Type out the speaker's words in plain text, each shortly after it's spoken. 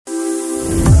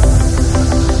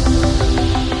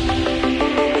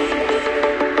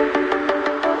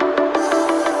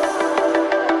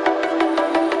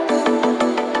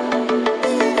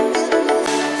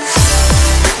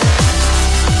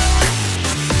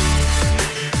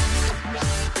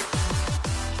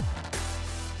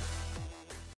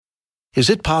Is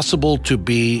it possible to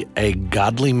be a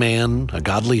godly man, a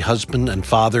godly husband and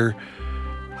father,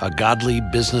 a godly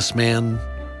businessman,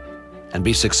 and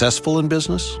be successful in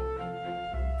business?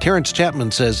 Terrence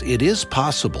Chapman says it is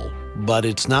possible, but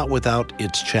it's not without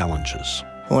its challenges.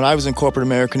 When I was in corporate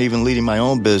America and even leading my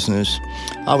own business,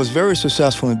 I was very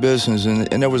successful in business, and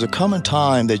there was a common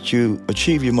time that you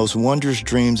achieve your most wondrous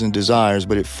dreams and desires,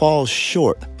 but it falls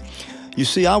short. You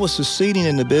see, I was succeeding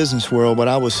in the business world, but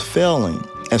I was failing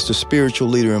as the spiritual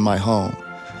leader in my home.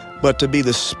 But to be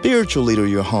the spiritual leader of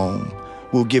your home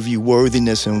will give you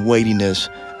worthiness and weightiness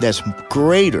that's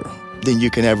greater than you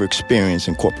can ever experience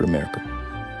in corporate America.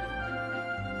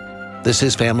 This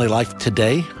is Family Life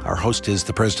Today. Our host is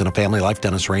the president of Family Life,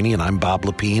 Dennis Rainey, and I'm Bob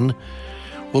Lepine.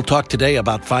 We'll talk today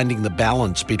about finding the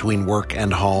balance between work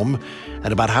and home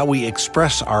and about how we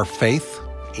express our faith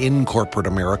in corporate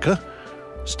America.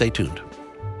 Stay tuned.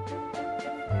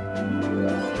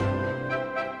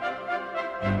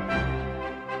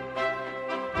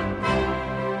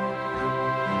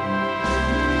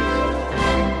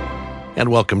 And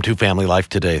welcome to Family Life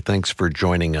Today. Thanks for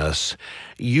joining us.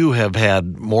 You have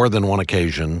had more than one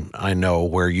occasion, I know,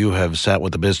 where you have sat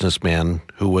with a businessman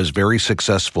who was very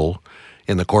successful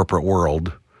in the corporate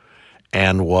world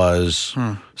and was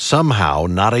somehow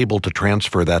not able to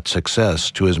transfer that success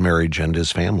to his marriage and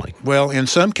his family. Well, in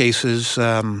some cases,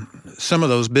 some of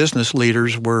those business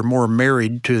leaders were more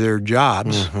married to their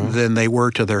jobs than they were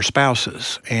to their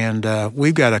spouses. And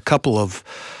we've got a couple of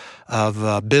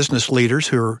business leaders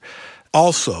who are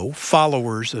also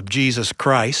followers of Jesus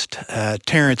Christ.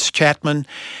 Terrence Chapman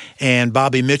and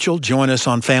Bobby Mitchell join us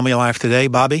on Family Life Today.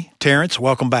 Bobby, Terrence,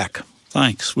 welcome back.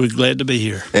 Thanks. We're glad to be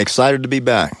here. Excited to be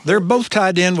back. They're both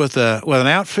tied in with an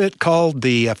outfit called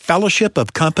the Fellowship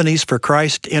of Companies for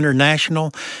Christ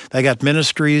International. They got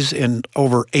ministries in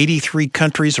over 83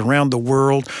 countries around the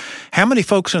world. How many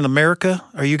folks in America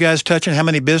are you guys touching? How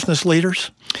many business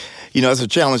leaders? You know, it's a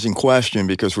challenging question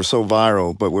because we're so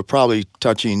viral, but we're probably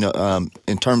touching,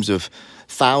 in terms of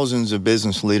thousands of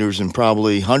business leaders and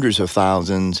probably hundreds of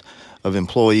thousands of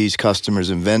employees, customers,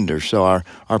 and vendors. So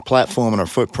our platform and our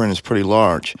footprint is pretty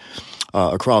large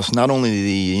across not only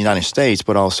the United States,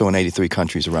 but also in 83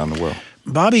 countries around the world.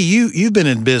 Bobby, you've been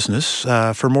in business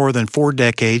for more than 4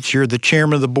 decades. You're the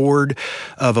chairman of the board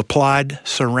of Applied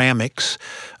Ceramics.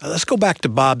 Let's go back to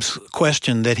Bob's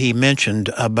question that he mentioned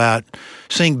about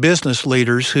seeing business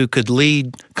leaders who could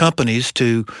lead companies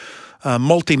to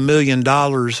multi-million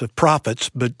dollars of profits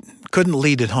but couldn't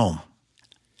lead at home.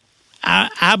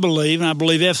 I believe, and I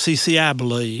believe FCCI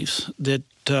believes, that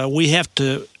we have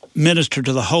to minister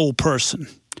to the whole person.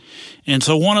 And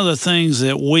so one of the things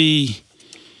that we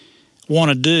want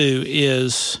to do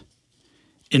is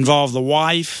involve the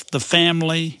wife, the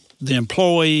family, the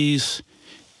employees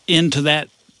into the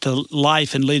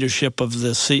life and leadership of the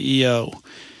CEO.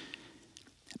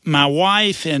 My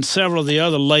wife and several of the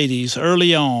other ladies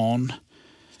early on,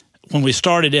 when we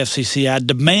started FCCI,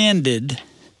 demanded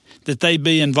that they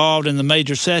be involved in the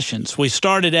major sessions. We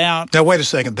started out... Now, wait a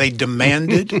second. They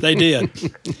demanded? They did.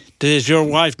 Has your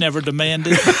wife never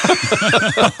demanded?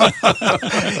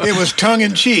 It was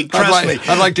tongue-in-cheek, trust me.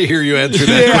 I'd like to hear you answer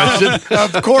that question.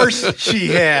 Of course she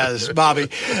has, Bobby.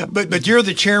 But you're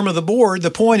the chairman of the board.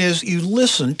 The point is you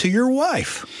listened to your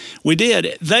wife. We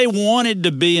did. They wanted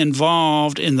to be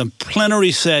involved in the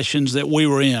plenary sessions that we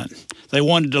were in. They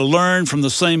wanted to learn from the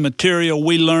same material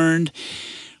we learned.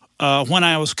 When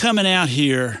I was coming out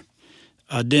here,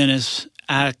 Dennis,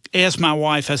 I asked my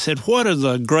wife, I said, what are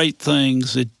the great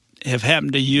things that have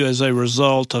happened to you as a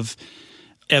result of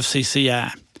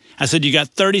FCCI? I said, you got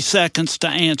 30 seconds to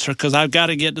answer because I've got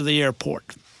to get to the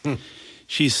airport.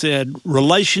 She said,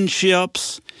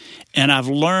 relationships, and I've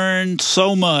learned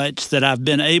so much that I've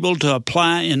been able to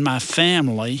apply in my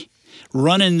family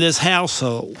running this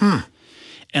household.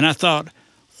 And I thought,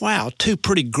 wow, 2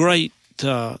 pretty great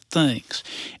things.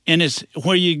 And it's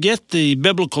where you get the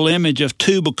biblical image of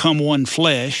 2 become one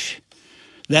flesh.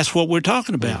 That's what we're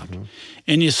talking about.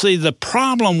 And you see, the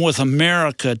problem with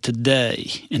America today,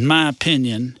 in my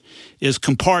opinion, is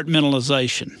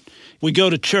compartmentalization. We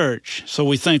go to church, so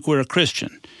we think we're a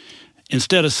Christian,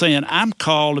 instead of saying, I'm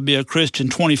called to be a Christian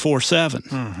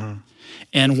 24/7.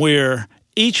 And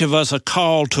each of us are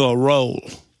called to a role.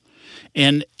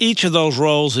 And each of those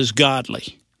roles is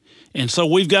godly. And so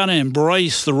we've got to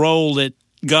embrace the role that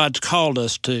God's called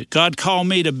us to. God called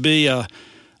me to be a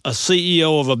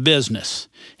CEO of a business.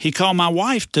 He called my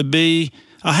wife to be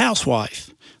a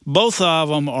housewife. Both of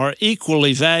them are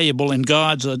equally valuable in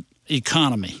God's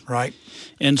economy. Right.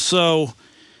 And so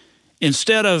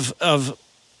instead of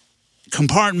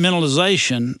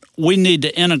compartmentalization, we need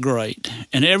to integrate,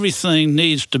 and everything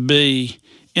needs to be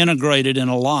integrated in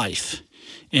a life.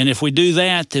 And if we do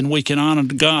that, then we can honor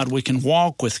God. We can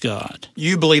walk with God.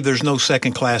 You believe there's no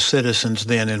second-class citizens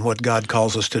then in what God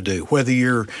calls us to do, whether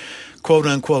you're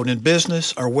quote-unquote in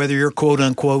business or whether you're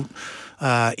quote-unquote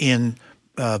in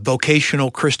vocational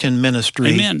Christian ministry.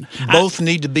 Amen. Both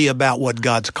need to be about what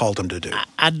God's called them to do.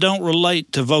 I don't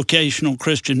relate to vocational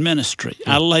Christian ministry.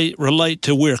 I relate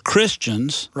to we're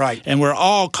Christians, right, and we're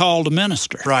all called to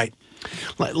minister. Right.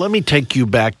 Let me take you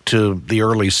back to the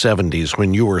early 70s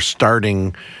when you were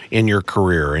starting in your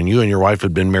career and you and your wife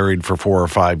had been married for 4 or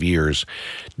 5 years.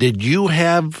 Did you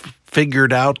have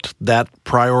figured out that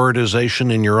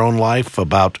prioritization in your own life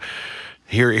about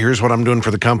here's what I'm doing for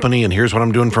the company and here's what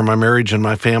I'm doing for my marriage and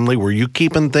my family? Were you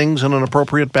keeping things in an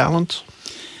appropriate balance?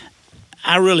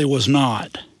 I really was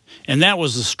not. And that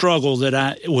was the struggle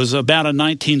that it was about a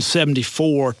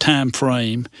 1974 time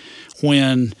frame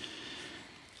when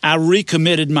I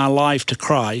recommitted my life to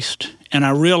Christ, and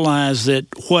I realized that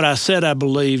what I said I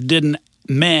believed didn't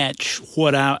match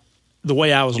the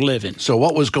way I was living. So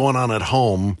what was going on at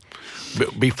home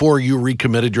before you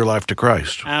recommitted your life to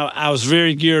Christ? I was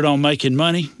very geared on making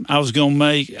money.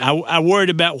 I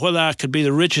worried about whether I could be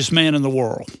the richest man in the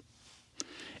world.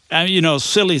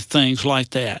 Silly things like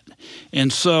that.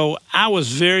 And so I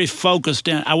was very focused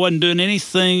on, I wasn't doing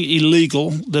anything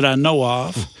illegal that I know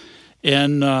of.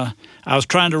 And I was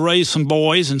trying to raise some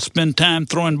boys and spend time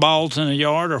throwing balls in the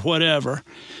yard or whatever.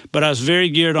 But I was very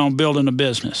geared on building a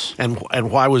business. And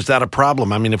why was that a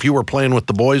problem? I mean, if you were playing with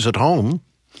the boys at home.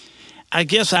 I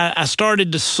guess I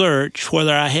started to search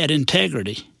whether I had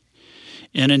integrity.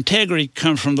 And integrity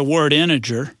comes from the word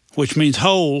integer, which means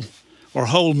whole or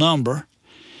whole number.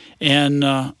 And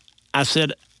I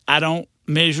said, I don't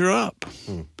measure up.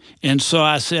 And so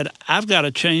I said, I've got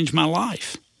to change my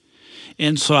life.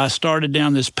 And so I started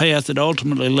down this path that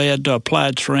ultimately led to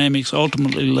Applied Ceramics,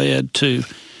 ultimately led to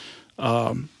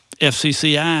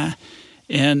FCCI,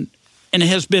 and it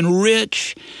has been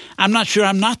rich. I'm not sure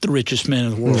I'm not the richest man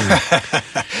in the world.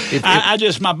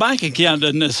 My bank account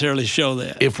doesn't necessarily show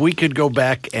that. If we could go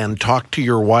back and talk to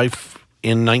your wife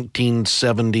in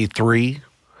 1973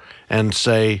 and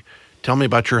say, tell me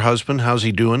about your husband, how's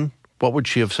he doing? What would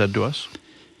she have said to us?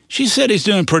 She said he's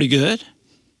doing pretty good.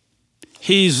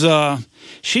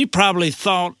 She probably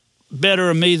thought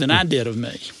better of me than I did of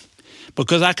me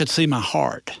because I could see my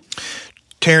heart.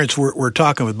 Terrence, we're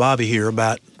talking with Bobby here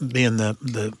about being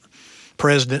the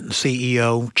president and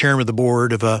CEO, chairman of the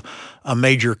board of a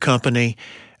major company.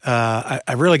 I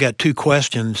really got 2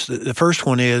 questions. The first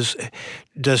one is,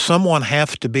 does someone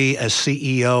have to be a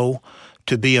CEO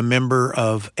to be a member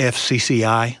of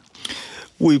FCCI?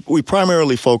 We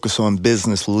primarily focus on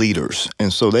business leaders,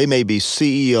 and so they may be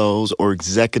CEOs or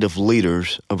executive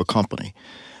leaders of a company.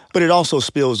 But it also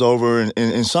spills over,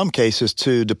 in some cases,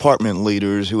 to department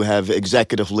leaders who have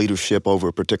executive leadership over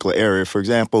a particular area. For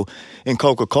example, in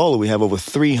Coca-Cola, we have over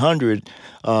 300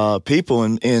 people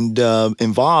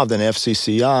involved in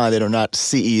FCCI that are not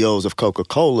CEOs of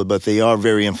Coca-Cola, but they are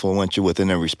very influential within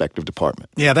their respective department.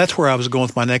 Yeah, that's where I was going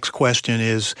with my next question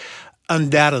is,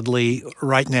 undoubtedly,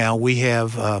 right now, we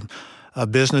have a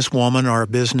businesswoman or a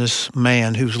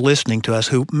businessman who's listening to us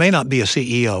who may not be a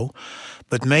CEO,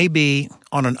 but may be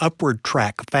on an upward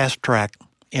track, fast track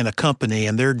in a company,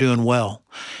 and they're doing well.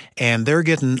 And they're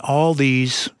getting all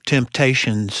these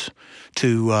temptations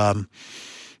to,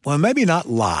 maybe not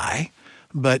lie,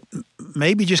 but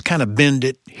maybe just kind of bend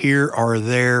it here or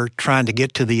there, trying to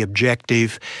get to the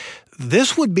objective.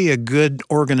 This would be a good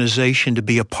organization to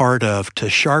be a part of to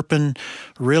sharpen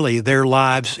really their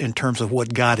lives in terms of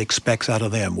what God expects out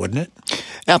of them, wouldn't it?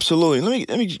 Absolutely.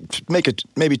 Let me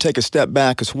maybe take a step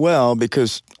back as well,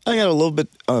 because I got a little bit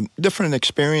different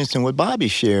experience than what Bobby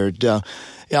shared. I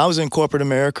was in corporate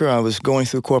America. I was going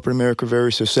through corporate America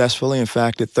very successfully. In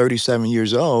fact, at 37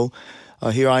 years old,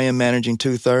 here I am managing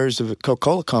 2/3 of a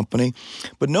Coca-Cola company,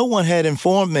 but no one had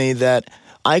informed me that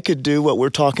I could do what we're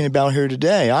talking about here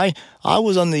today. I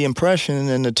was under the impression,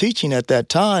 and the teaching at that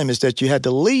time is that you had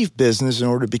to leave business in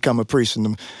order to become a priest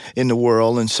in the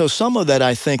world. And so some of that,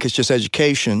 I think, is just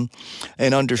education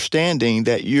and understanding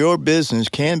that your business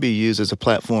can be used as a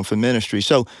platform for ministry.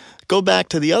 So go back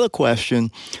to the other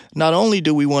question. Not only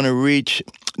do we want to reach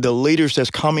the leaders that's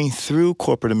coming through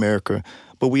corporate America,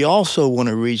 but we also want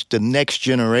to reach the next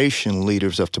generation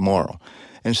leaders of tomorrow.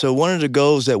 And so one of the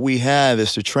goals that we have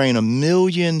is to train 1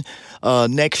 million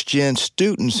next-gen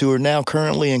students who are now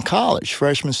currently in college,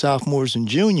 freshmen, sophomores, and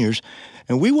juniors.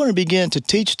 And we want to begin to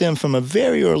teach them from a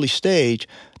very early stage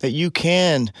that you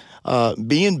can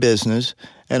be in business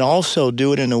and also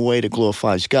do it in a way that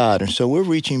glorifies God. And so we're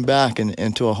reaching back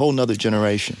into a whole nother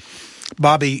generation.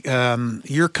 Bobby,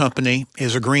 your company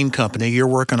is a green company. You're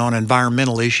working on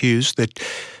environmental issues that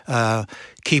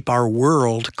keep our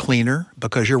world cleaner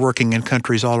because you're working in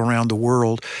countries all around the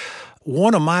world.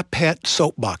 One of my pet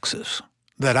soapboxes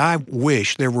that I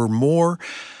wish there were more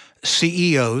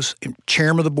CEOs,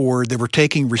 chairman of the board, that were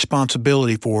taking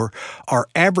responsibility for are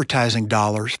advertising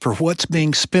dollars for what's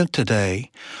being spent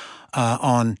today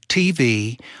on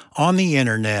TV, on the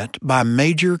internet, by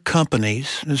major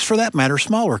companies, and for that matter,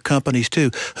 smaller companies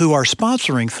too, who are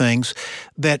sponsoring things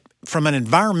that, from an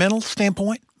environmental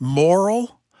standpoint,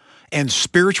 moral and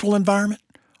spiritual environment,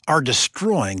 are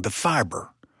destroying the fiber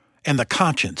and the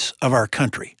conscience of our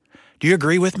country. Do you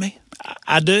agree with me?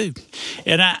 I do.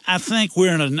 And I think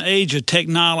we're in an age of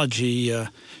technology,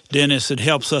 Dennis, that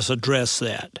helps us address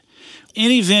that.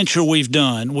 Any venture we've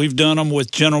done them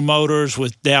with General Motors,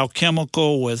 with Dow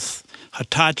Chemical, with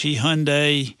Hitachi,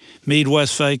 Hyundai,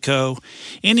 Midwest-Vaco.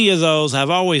 Any of those, I've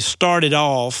always started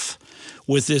off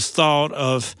with this thought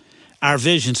of our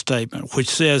vision statement, which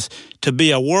says to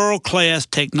be a world-class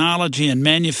technology and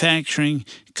manufacturing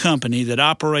company that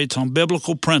operates on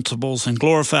biblical principles and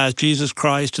glorifies Jesus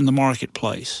Christ in the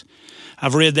marketplace.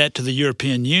 I've read that to the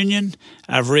European Union.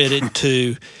 I've read it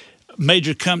to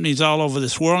major companies all over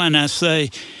this world, and I say,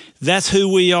 that's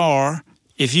who we are.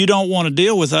 If you don't want to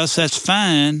deal with us, that's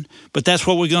fine, but that's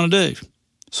what we're going to do.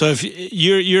 So if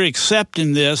you're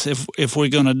accepting this, if we're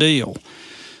going to deal.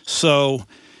 So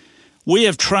we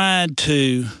have tried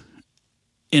to,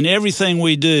 in everything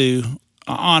we do,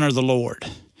 honor the Lord.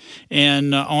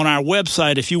 And on our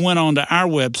website, if you went onto our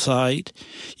website,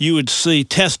 you would see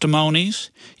testimonies.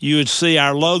 You would see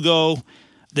our logo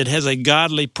that has a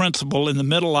godly principle in the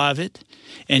middle of it.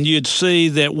 And you'd see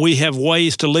that we have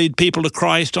ways to lead people to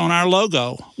Christ on our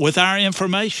logo with our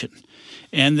information.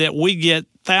 And that we get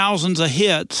thousands of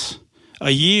hits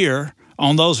a year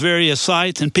on those various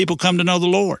sites, and people come to know the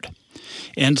Lord.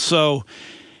 And so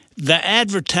the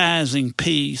advertising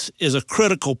piece is a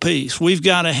critical piece. We've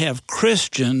got to have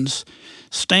Christians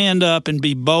stand up and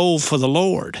be bold for the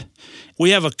Lord.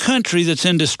 We have a country that's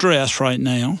in distress right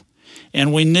now,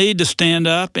 and we need to stand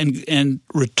up and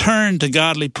return to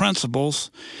godly principles,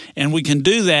 and we can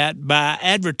do that by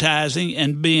advertising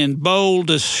and being bold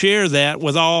to share that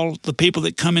with all the people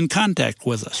that come in contact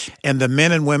with us. And the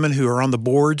men and women who are on the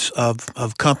boards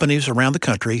of companies around the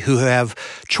country who have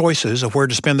choices of where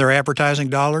to spend their advertising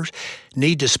dollars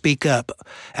need to speak up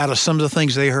out of some of the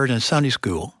things they heard in Sunday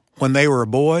school when they were a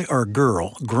boy or a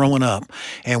girl growing up,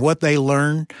 and what they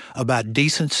learned about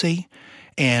decency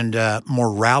and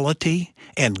morality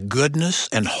and goodness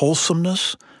and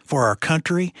wholesomeness for our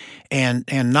country, and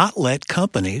not let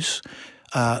companies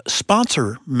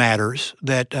sponsor matters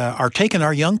that are taking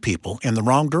our young people in the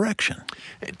wrong direction.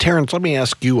 Terrence, let me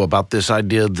ask you about this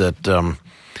idea that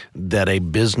that a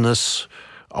business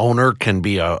owner can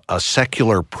be a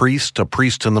secular priest, a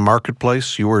priest in the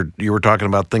marketplace. You were talking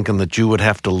about thinking that you would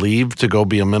have to leave to go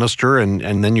be a minister,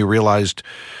 and then you realized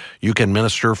you can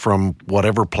minister from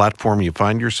whatever platform you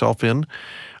find yourself in.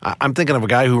 I'm thinking of a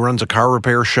guy who runs a car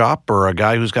repair shop, or a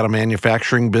guy who's got a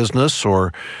manufacturing business,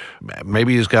 or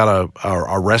maybe he's got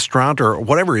a restaurant, or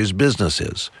whatever his business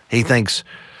is. He thinks,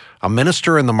 a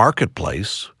minister in the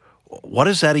marketplace, what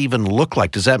does that even look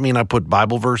like? Does that mean I put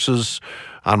Bible verses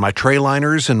on my tray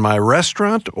liners in my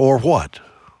restaurant, or what?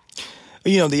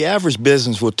 You know, the average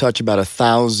business will touch about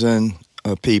 1,000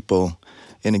 people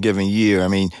in a given year. I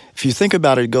mean, if you think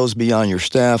about it, it goes beyond your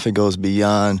staff, it goes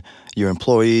beyond your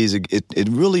employees, it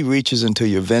really reaches into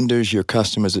your vendors, your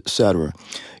customers, et cetera.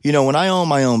 You know, when I own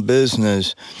my own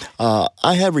business,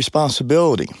 I have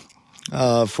responsibility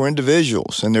for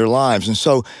individuals and their lives. And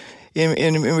so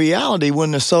in reality, we're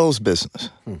in the soul's business.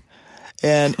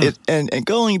 And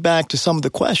going back to some of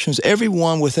the questions,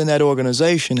 everyone within that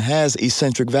organization has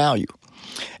eccentric value.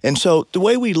 And so the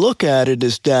way we look at it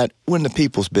is that we're in the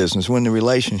people's business, we're in the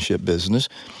relationship business,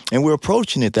 and we're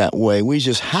approaching it that way. We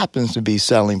just happen to be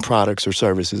selling products or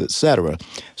services, et cetera.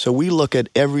 So we look at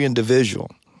every individual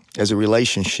as a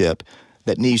relationship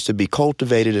that needs to be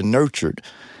cultivated and nurtured.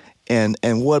 And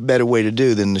what better way to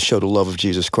do than to show the love of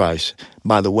Jesus Christ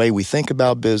by the way we think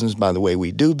about business, by the way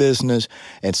we do business,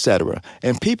 et cetera.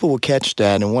 And people will catch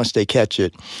that, and once they catch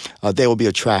it, they will be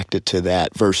attracted to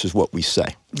that versus what we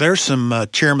say. There's some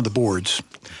chairman of the boards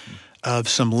of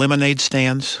some lemonade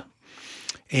stands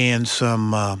and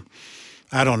some,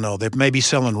 I don't know, they may be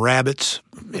selling rabbits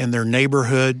in their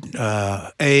neighborhood,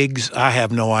 eggs. I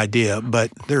have no idea,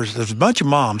 but there's a bunch of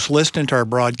moms listening to our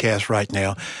broadcast right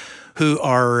now who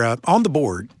are on the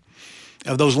board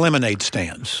of those lemonade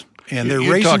stands. And they're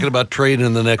You're raising, talking about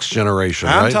training the next generation,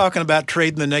 right? I'm talking about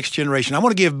trading the next generation. I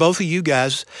want to give both of you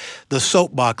guys the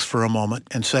soapbox for a moment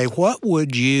and say, what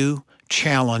would you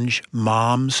challenge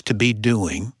moms to be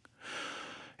doing?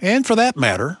 And for that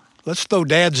matter, let's throw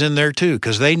dads in there too,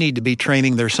 because they need to be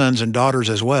training their sons and daughters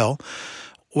as well.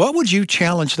 What would you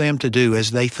challenge them to do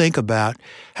as they think about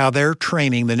how they're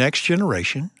training the next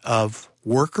generation of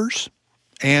workers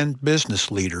and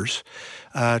business leaders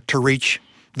to reach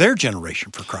their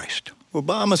generation for Christ? Well,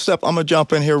 Bob, I'm gonna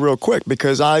jump in here real quick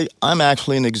because I'm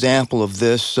actually an example of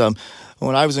this.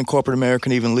 When I was in corporate America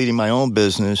and even leading my own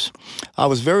business, I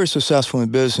was very successful in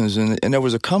business, and there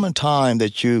was a common time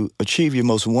that you achieve your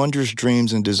most wondrous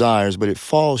dreams and desires, but it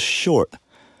falls short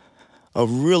of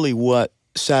really what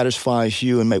satisfies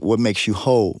you and what makes you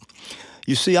whole.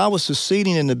 You see, I was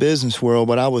succeeding in the business world,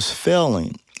 but I was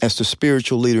failing as the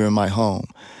spiritual leader in my home.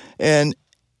 And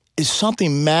it's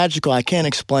something magical, I can't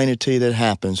explain it to you, that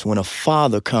happens when a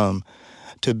father comes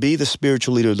to be the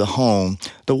spiritual leader of the home.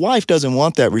 The wife doesn't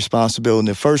want that responsibility in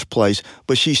the first place,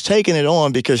 but she's taking it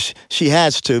on because she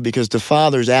has to, because the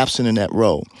father is absent in that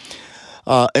role.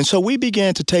 And so we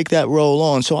began to take that role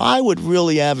on. So I would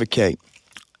really advocate,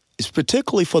 it's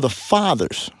particularly for the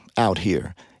fathers out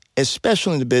here,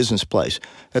 especially in the business place,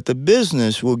 that the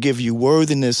business will give you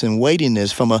worthiness and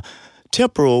weightiness from a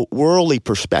temporal, worldly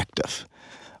perspective.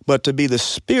 But to be the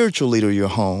spiritual leader of your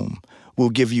home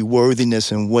will give you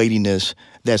worthiness and weightiness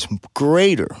that's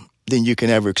greater than you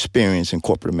can ever experience in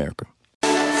corporate America.